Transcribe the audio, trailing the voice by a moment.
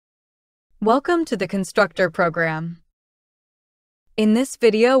Welcome to the Constructor program. In this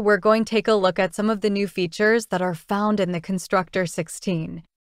video, we're going to take a look at some of the new features that are found in the Constructor 16.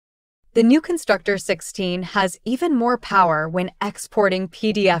 The new Constructor 16 has even more power when exporting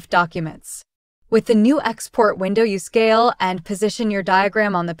PDF documents. With the new export window, you scale and position your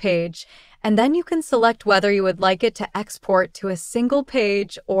diagram on the page, and then you can select whether you would like it to export to a single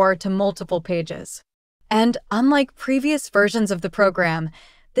page or to multiple pages. And unlike previous versions of the program,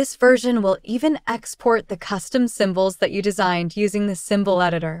 this version will even export the custom symbols that you designed using the symbol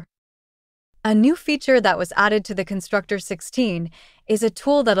editor. A new feature that was added to the Constructor 16 is a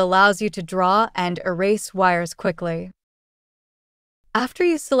tool that allows you to draw and erase wires quickly. After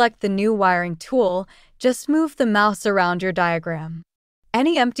you select the new wiring tool, just move the mouse around your diagram.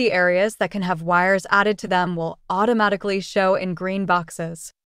 Any empty areas that can have wires added to them will automatically show in green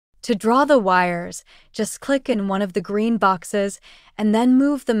boxes. To draw the wires, just click in one of the green boxes and then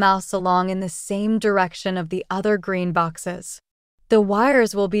move the mouse along in the same direction of the other green boxes. The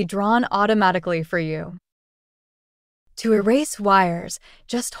wires will be drawn automatically for you. To erase wires,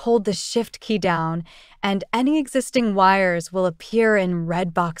 just hold the Shift key down and any existing wires will appear in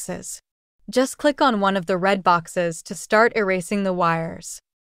red boxes. Just click on one of the red boxes to start erasing the wires.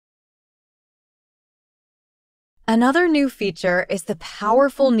 Another new feature is the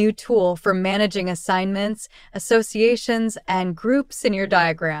powerful new tool for managing assignments, associations, and groups in your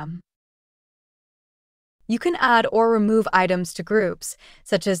diagram. You can add or remove items to groups,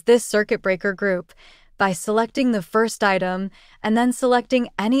 such as this circuit breaker group, by selecting the first item and then selecting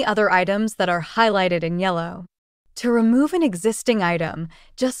any other items that are highlighted in yellow. To remove an existing item,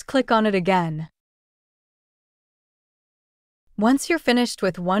 just click on it again. Once you're finished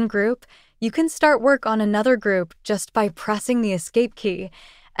with one group, you can start work on another group just by pressing the Escape key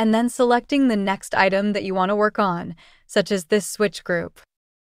and then selecting the next item that you want to work on, such as this switch group.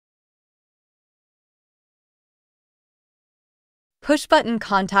 Push-button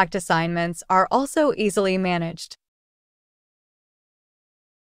contact assignments are also easily managed,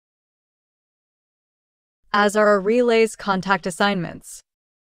 as are relays contact assignments.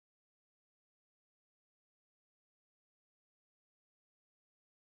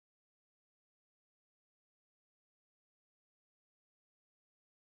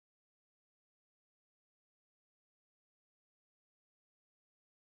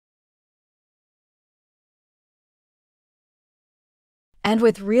 And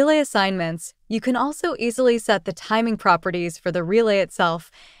with relay assignments, you can also easily set the timing properties for the relay itself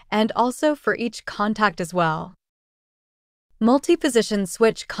and also for each contact as well. Multi-position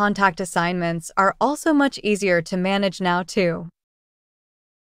switch contact assignments are also much easier to manage now too.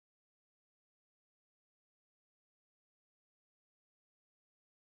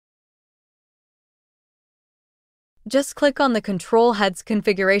 Just click on the Control Heads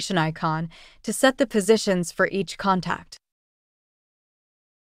configuration icon to set the positions for each contact.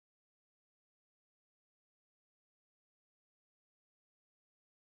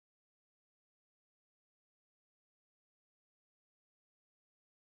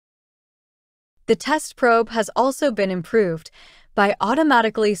 The test probe has also been improved by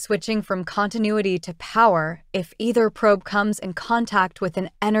automatically switching from continuity to power if either probe comes in contact with an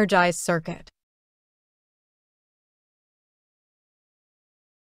energized circuit.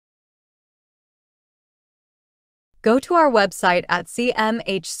 Go to our website at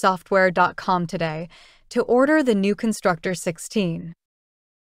cmhsoftware.com today to order the new Constructor 16.